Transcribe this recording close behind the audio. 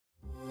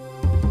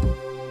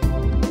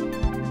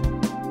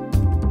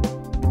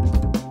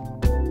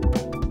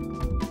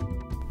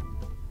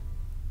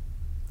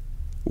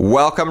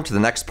Welcome to the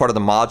next part of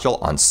the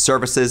module on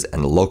services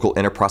and local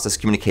interprocess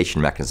communication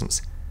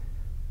mechanisms,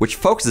 which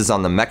focuses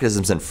on the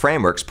mechanisms and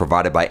frameworks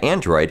provided by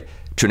Android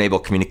to enable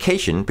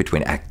communication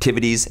between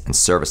activities and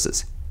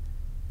services.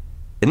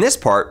 In this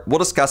part, we'll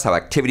discuss how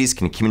activities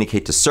can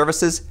communicate to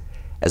services,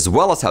 as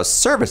well as how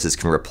services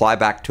can reply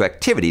back to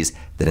activities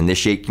that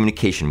initiate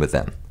communication with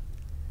them.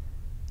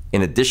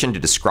 In addition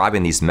to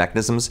describing these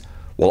mechanisms,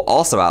 we'll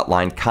also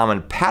outline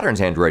common patterns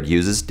Android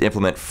uses to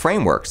implement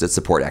frameworks that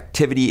support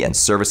activity and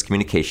service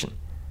communication.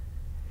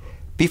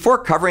 Before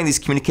covering these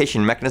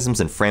communication mechanisms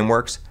and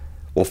frameworks,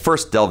 we'll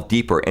first delve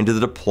deeper into the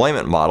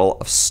deployment model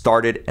of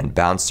started and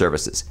bound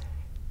services,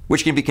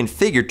 which can be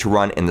configured to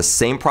run in the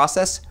same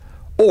process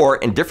or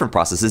in different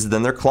processes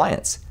than their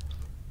clients,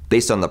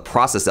 based on the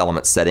process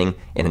element setting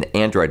in an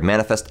Android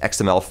manifest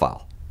XML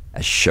file,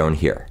 as shown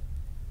here.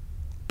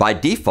 By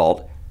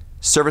default,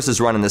 services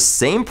run in the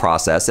same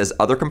process as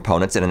other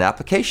components in an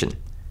application.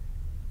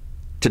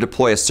 To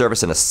deploy a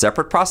service in a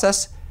separate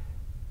process,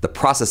 the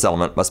process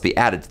element must be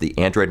added to the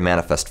Android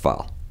manifest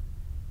file.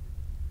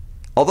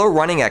 Although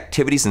running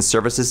activities and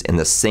services in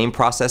the same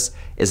process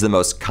is the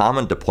most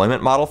common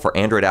deployment model for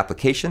Android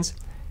applications,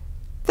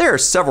 there are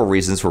several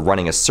reasons for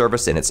running a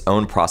service in its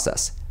own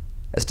process,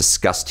 as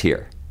discussed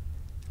here.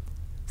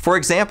 For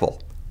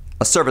example,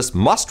 a service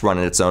must run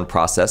in its own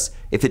process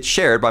if it's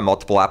shared by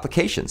multiple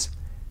applications,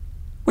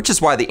 which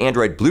is why the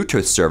Android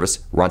Bluetooth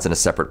service runs in a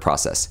separate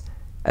process,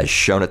 as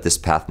shown at this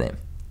path name.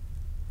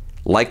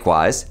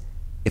 Likewise,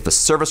 if a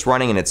service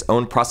running in its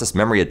own process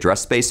memory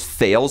address space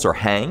fails or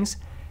hangs,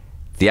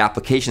 the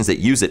applications that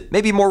use it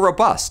may be more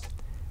robust,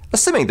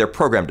 assuming they're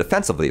programmed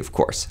defensively, of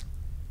course.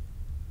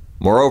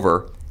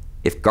 Moreover,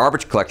 if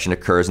garbage collection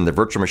occurs in the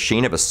virtual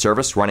machine of a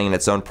service running in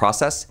its own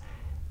process,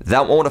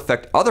 that won't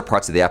affect other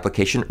parts of the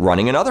application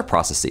running in other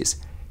processes,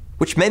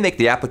 which may make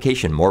the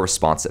application more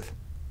responsive.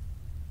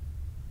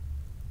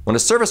 When a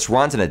service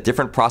runs in a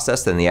different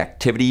process than the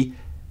activity,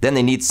 then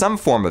they need some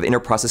form of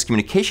interprocess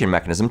communication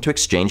mechanism to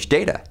exchange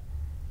data.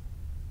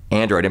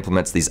 Android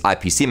implements these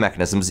IPC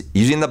mechanisms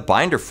using the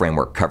Binder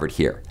framework covered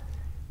here,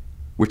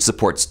 which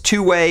supports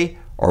two-way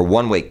or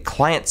one-way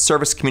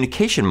client-service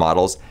communication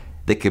models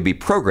that could be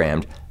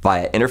programmed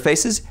via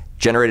interfaces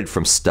generated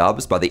from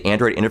stubs by the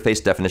Android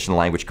Interface Definition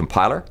Language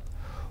compiler,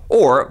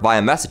 or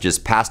via messages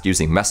passed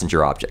using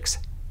messenger objects.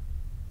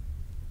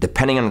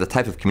 Depending on the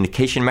type of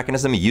communication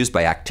mechanism used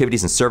by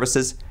activities and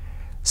services,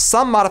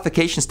 some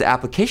modifications to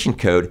application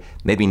code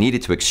may be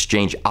needed to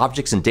exchange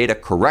objects and data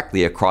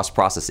correctly across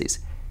processes,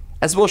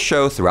 as we'll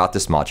show throughout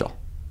this module.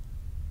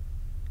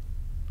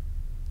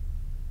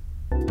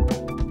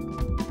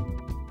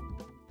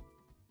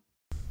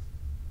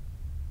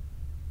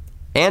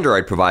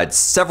 Android provides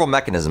several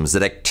mechanisms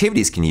that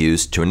activities can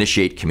use to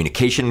initiate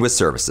communication with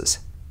services.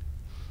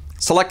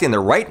 Selecting the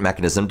right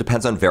mechanism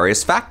depends on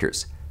various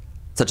factors,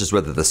 such as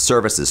whether the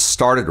service is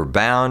started or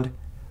bound,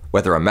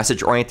 whether a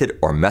message-oriented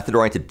or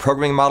method-oriented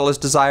programming model is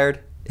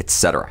desired,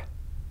 etc.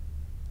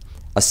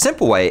 A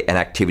simple way an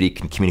activity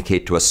can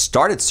communicate to a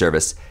started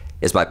service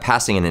is by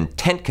passing an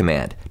intent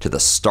command to the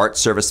start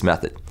service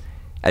method,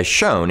 as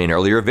shown in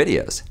earlier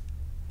videos.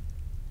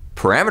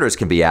 Parameters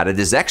can be added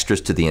as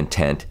extras to the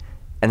intent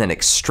and then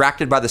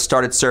extracted by the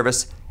started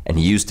service and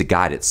used to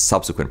guide its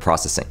subsequent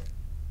processing.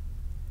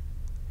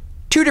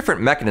 Two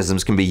different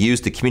mechanisms can be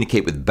used to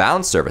communicate with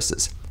bound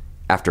services,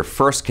 after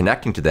first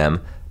connecting to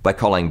them by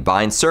calling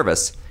bind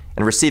service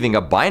and receiving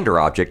a binder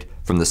object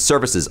from the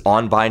service's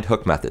onBind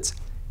hook methods,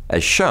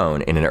 as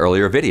shown in an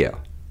earlier video.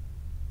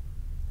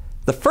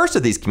 The first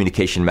of these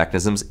communication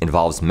mechanisms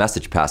involves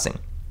message passing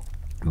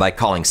by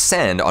calling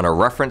send on a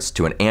reference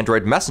to an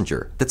Android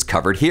messenger that's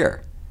covered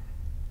here.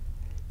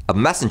 A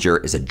messenger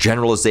is a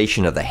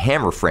generalization of the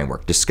Hammer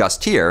framework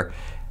discussed here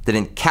that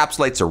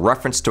encapsulates a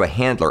reference to a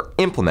handler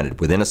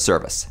implemented within a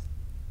service.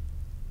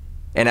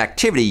 An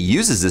activity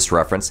uses this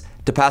reference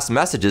to pass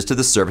messages to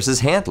the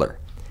service's handler,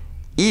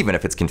 even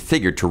if it's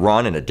configured to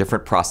run in a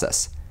different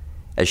process,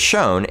 as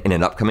shown in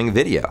an upcoming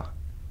video.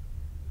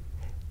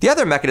 The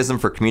other mechanism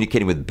for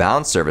communicating with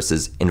bound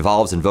services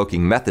involves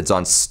invoking methods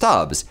on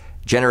stubs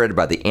generated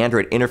by the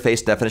Android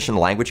Interface Definition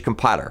Language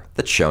compiler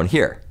that's shown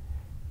here.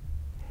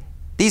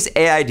 These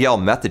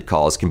AIDL method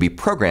calls can be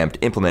programmed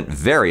to implement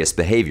various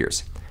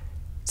behaviors,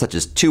 such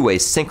as two-way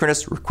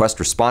synchronous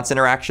request-response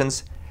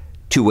interactions,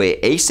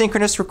 two-way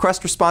asynchronous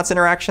request-response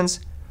interactions,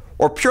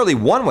 or purely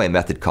one-way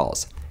method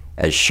calls,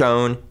 as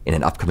shown in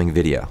an upcoming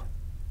video.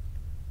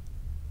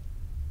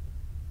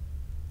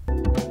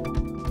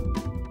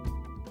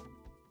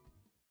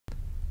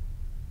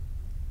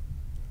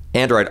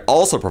 Android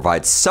also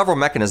provides several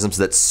mechanisms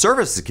that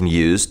services can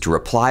use to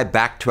reply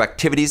back to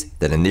activities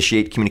that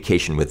initiate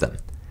communication with them.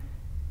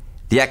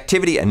 The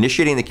activity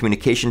initiating the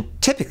communication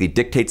typically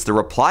dictates the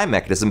reply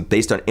mechanism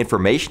based on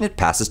information it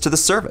passes to the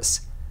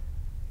service.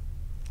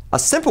 A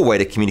simple way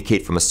to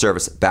communicate from a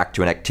service back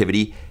to an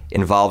activity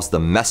involves the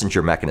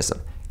messenger mechanism,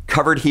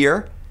 covered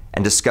here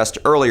and discussed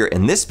earlier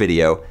in this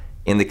video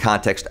in the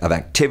context of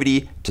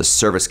activity to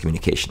service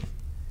communication.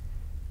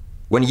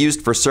 When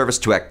used for service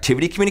to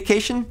activity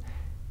communication,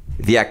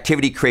 The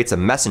activity creates a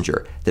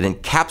messenger that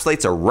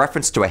encapsulates a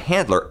reference to a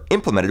handler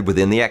implemented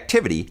within the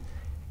activity,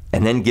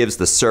 and then gives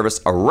the service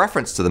a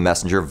reference to the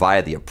messenger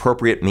via the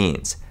appropriate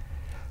means,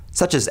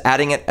 such as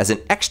adding it as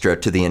an extra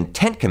to the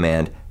intent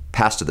command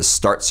passed to the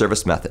start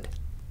service method.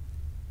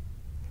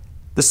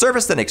 The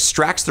service then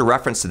extracts the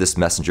reference to this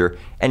messenger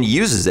and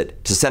uses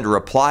it to send a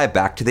reply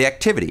back to the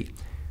activity,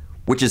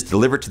 which is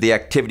delivered to the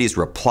activity's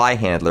reply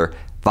handler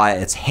via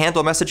its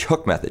handle message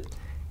hook method,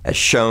 as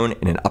shown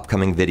in an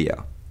upcoming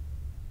video.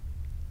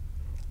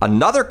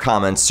 Another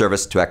common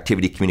service to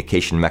activity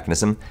communication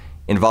mechanism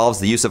involves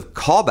the use of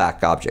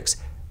callback objects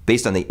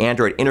based on the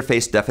Android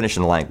Interface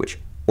Definition Language,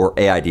 or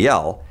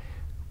AIDL,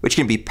 which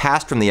can be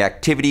passed from the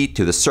activity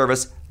to the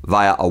service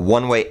via a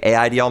one-way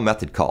AIDL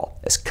method call,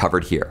 as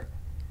covered here.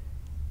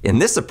 In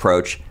this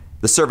approach,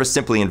 the service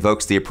simply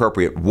invokes the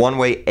appropriate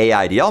one-way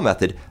AIDL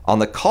method on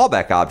the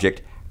callback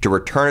object to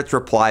return its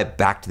reply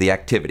back to the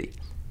activity,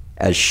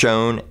 as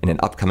shown in an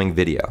upcoming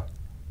video.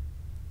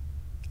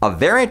 A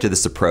variant of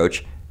this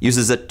approach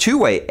uses a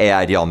two-way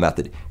AIDL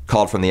method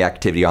called from the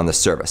activity on the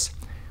service,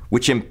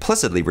 which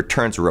implicitly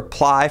returns a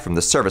reply from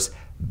the service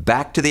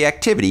back to the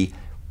activity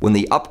when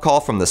the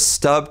upcall from the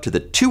stub to the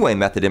two-way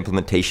method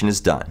implementation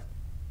is done.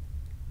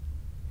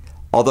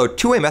 Although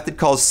two-way method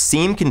calls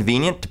seem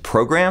convenient to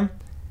program,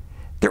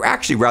 they're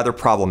actually rather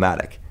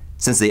problematic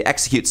since they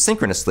execute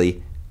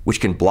synchronously,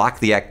 which can block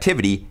the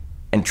activity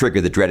and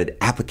trigger the dreaded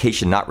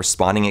application not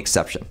responding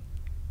exception.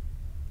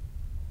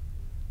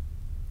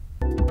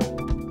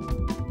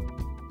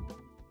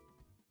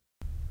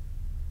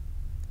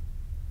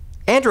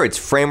 Android's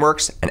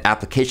frameworks and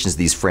applications of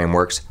these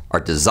frameworks are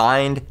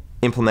designed,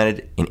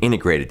 implemented, and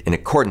integrated in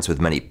accordance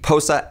with many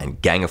POSA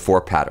and Gang of Four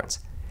patterns.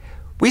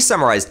 We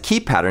summarized key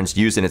patterns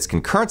used in its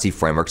concurrency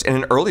frameworks in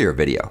an earlier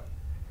video.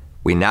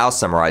 We now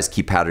summarize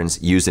key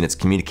patterns used in its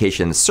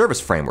communication and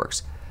service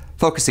frameworks,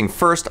 focusing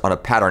first on a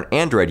pattern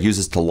Android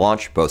uses to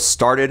launch both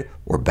started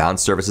or bound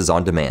services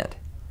on demand.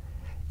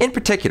 In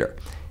particular,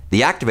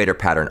 the activator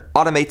pattern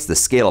automates the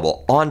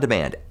scalable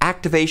on-demand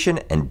activation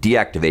and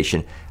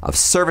deactivation of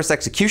service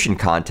execution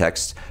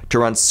contexts to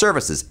run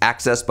services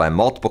accessed by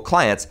multiple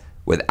clients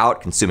without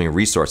consuming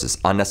resources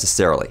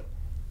unnecessarily,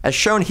 as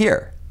shown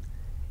here.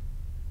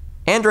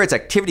 Android's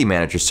Activity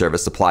Manager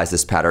service applies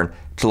this pattern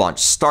to launch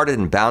started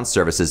and bound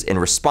services in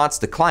response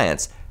to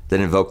clients that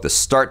invoke the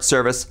start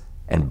service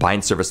and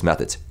bind service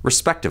methods,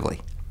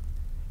 respectively.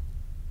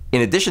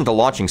 In addition to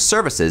launching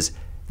services,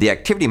 the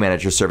Activity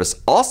Manager service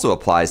also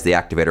applies the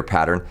activator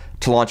pattern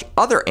to launch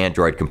other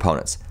Android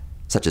components,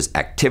 such as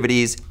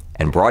activities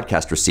and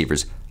broadcast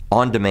receivers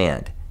on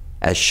demand,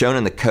 as shown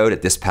in the code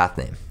at this path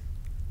name.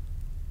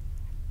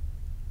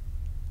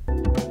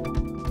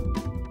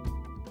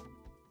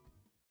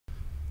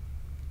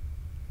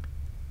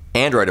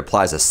 Android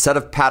applies a set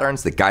of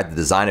patterns that guide the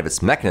design of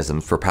its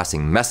mechanisms for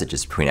passing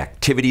messages between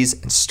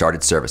activities and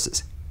started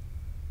services.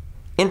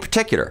 In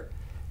particular,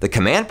 the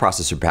command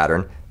processor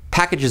pattern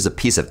packages a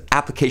piece of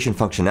application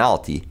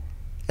functionality,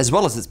 as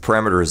well as its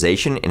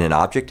parameterization in an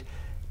object,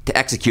 to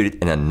execute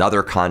it in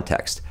another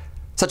context,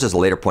 such as a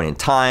later point in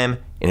time,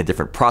 in a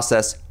different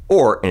process,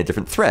 or in a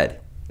different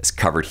thread, as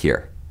covered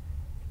here.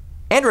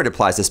 Android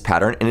applies this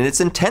pattern in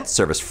its intent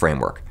service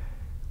framework,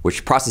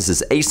 which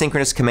processes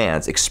asynchronous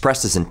commands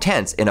expressed as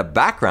intents in a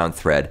background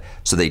thread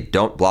so they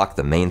don't block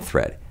the main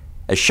thread,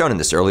 as shown in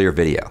this earlier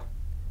video.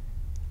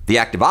 The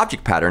active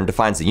object pattern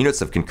defines the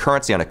units of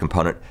concurrency on a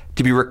component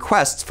to be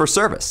requests for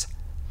service.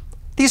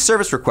 These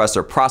service requests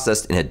are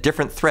processed in a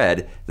different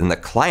thread than the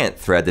client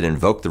thread that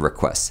invoked the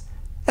requests,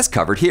 as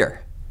covered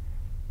here.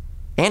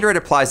 Android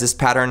applies this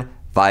pattern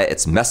via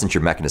its messenger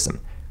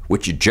mechanism,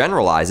 which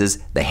generalizes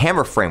the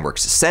Hammer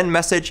framework's send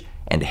message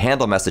and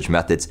handle message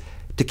methods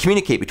to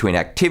communicate between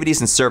activities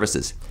and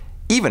services,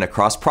 even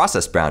across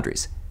process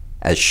boundaries,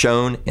 as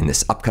shown in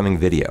this upcoming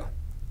video.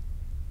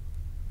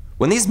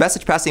 When these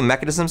message passing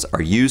mechanisms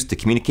are used to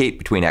communicate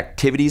between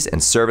activities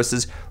and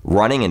services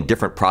running in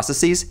different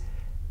processes,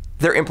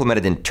 they're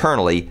implemented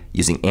internally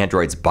using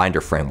Android's binder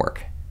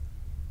framework.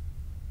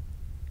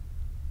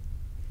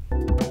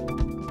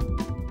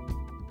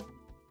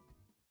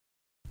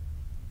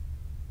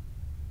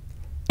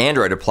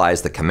 Android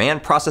applies the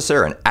command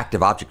processor and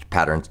active object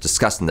patterns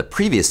discussed in the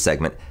previous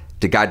segment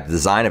to guide the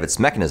design of its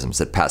mechanisms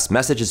that pass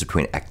messages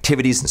between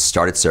activities and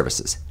started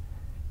services.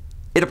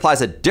 It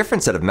applies a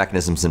different set of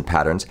mechanisms and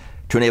patterns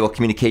to enable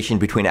communication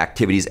between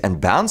activities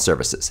and bound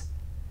services.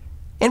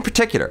 In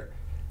particular,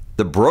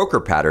 the broker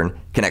pattern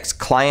connects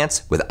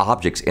clients with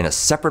objects in a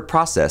separate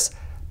process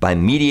by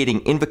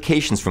mediating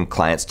invocations from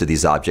clients to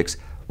these objects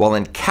while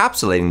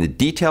encapsulating the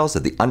details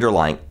of the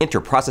underlying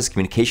inter-process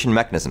communication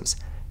mechanisms,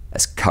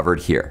 as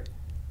covered here.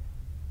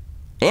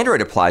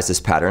 Android applies this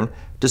pattern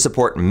to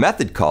support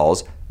method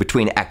calls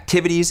between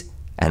activities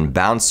and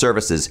bound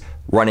services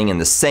running in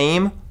the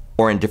same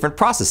or in different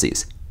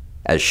processes,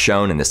 as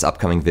shown in this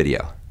upcoming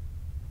video.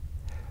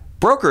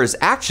 Broker is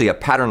actually a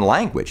pattern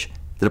language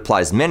that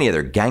applies many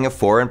other Gang of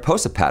Four and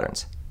POSA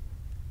patterns.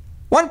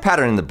 One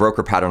pattern in the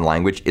broker pattern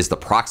language is the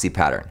proxy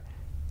pattern,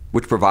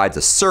 which provides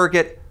a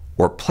surrogate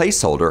or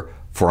placeholder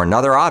for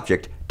another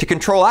object to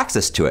control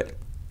access to it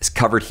is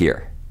covered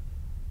here.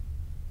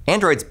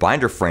 Android's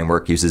binder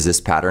framework uses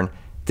this pattern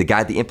to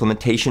guide the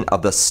implementation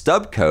of the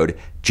stub code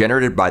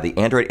generated by the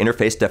Android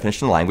Interface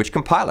Definition Language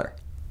compiler.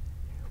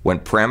 When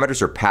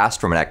parameters are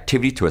passed from an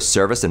activity to a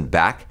service and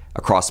back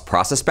across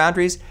process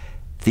boundaries,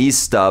 these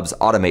stubs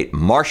automate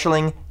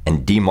marshalling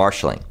and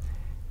demarshalling,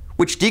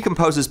 which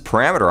decomposes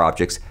parameter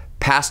objects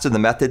passed to the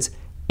methods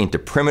into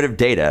primitive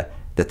data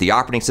that the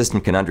operating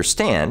system can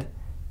understand,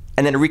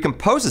 and then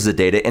recomposes the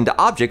data into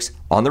objects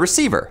on the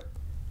receiver,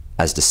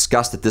 as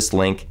discussed at this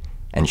link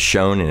and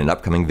shown in an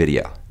upcoming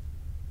video.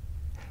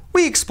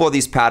 We explore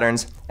these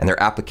patterns and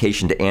their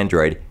application to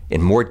Android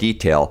in more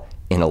detail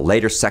in a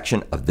later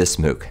section of this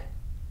MOOC.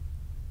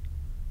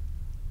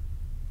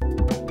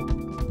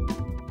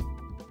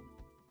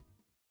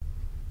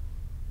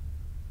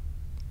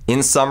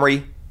 In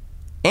summary,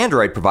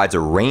 Android provides a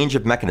range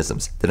of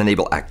mechanisms that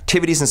enable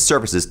activities and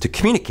services to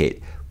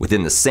communicate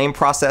within the same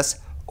process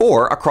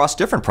or across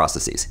different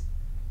processes.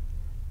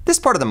 This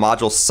part of the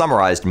module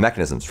summarized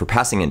mechanisms for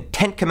passing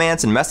intent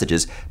commands and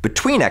messages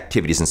between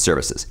activities and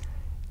services,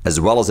 as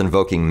well as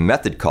invoking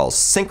method calls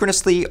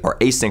synchronously or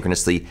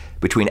asynchronously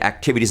between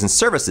activities and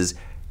services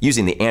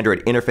using the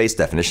Android Interface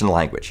Definition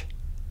Language.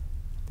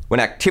 When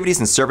activities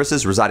and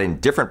services reside in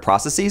different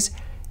processes,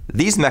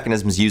 these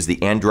mechanisms use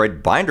the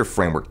Android binder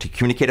framework to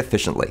communicate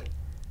efficiently.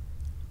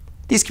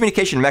 These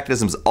communication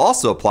mechanisms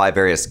also apply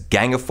various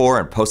gang of four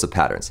and POSA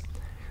patterns.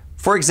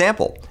 For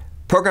example,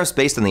 programs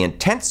based on the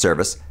intent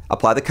service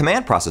apply the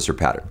command processor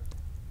pattern.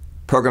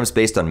 Programs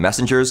based on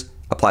messengers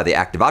apply the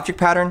active object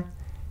pattern,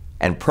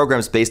 and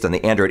programs based on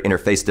the Android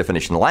Interface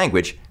Definition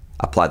Language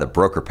apply the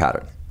broker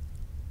pattern.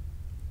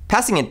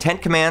 Passing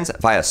intent commands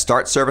via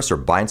start service or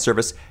bind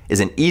service is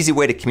an easy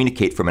way to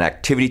communicate from an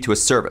activity to a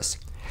service,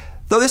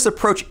 though this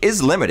approach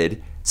is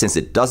limited since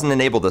it doesn't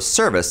enable the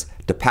service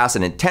to pass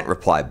an intent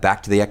reply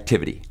back to the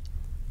activity.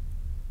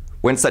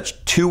 When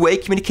such two-way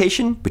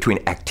communication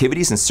between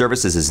activities and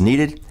services is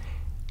needed,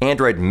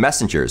 Android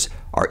messengers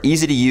are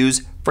easy to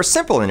use for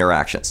simple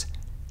interactions,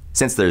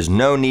 since there's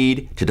no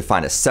need to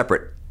define a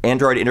separate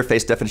Android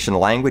Interface Definition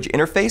Language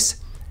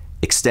interface,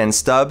 extend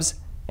stubs,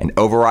 and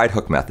override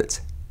hook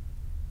methods.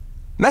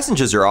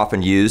 Messengers are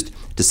often used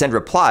to send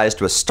replies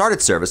to a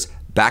started service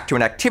back to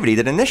an activity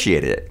that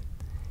initiated it.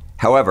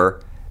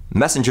 However,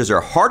 messengers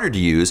are harder to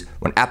use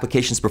when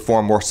applications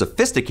perform more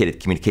sophisticated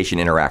communication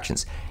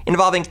interactions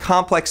involving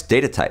complex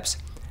data types,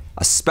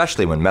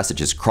 especially when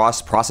messages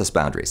cross process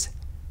boundaries.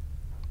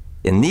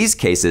 In these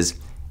cases,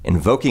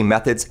 invoking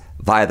methods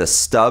via the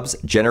stubs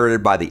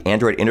generated by the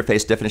Android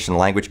Interface Definition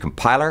Language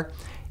compiler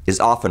is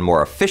often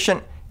more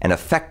efficient and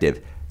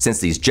effective since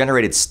these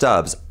generated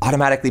stubs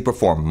automatically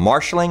perform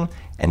marshalling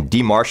and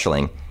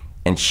demarshalling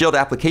and shield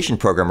application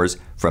programmers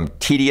from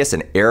tedious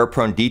and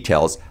error-prone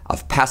details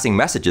of passing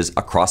messages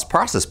across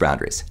process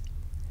boundaries.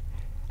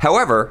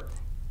 However,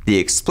 the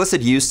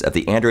explicit use of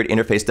the Android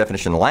Interface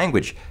Definition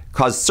Language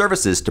caused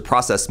services to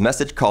process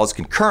message calls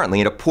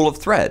concurrently in a pool of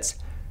threads,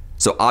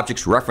 so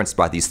objects referenced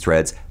by these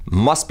threads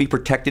must be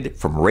protected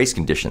from race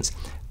conditions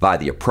by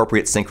the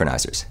appropriate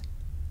synchronizers.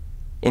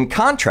 In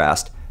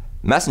contrast,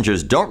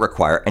 messengers don't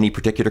require any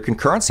particular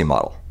concurrency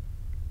model.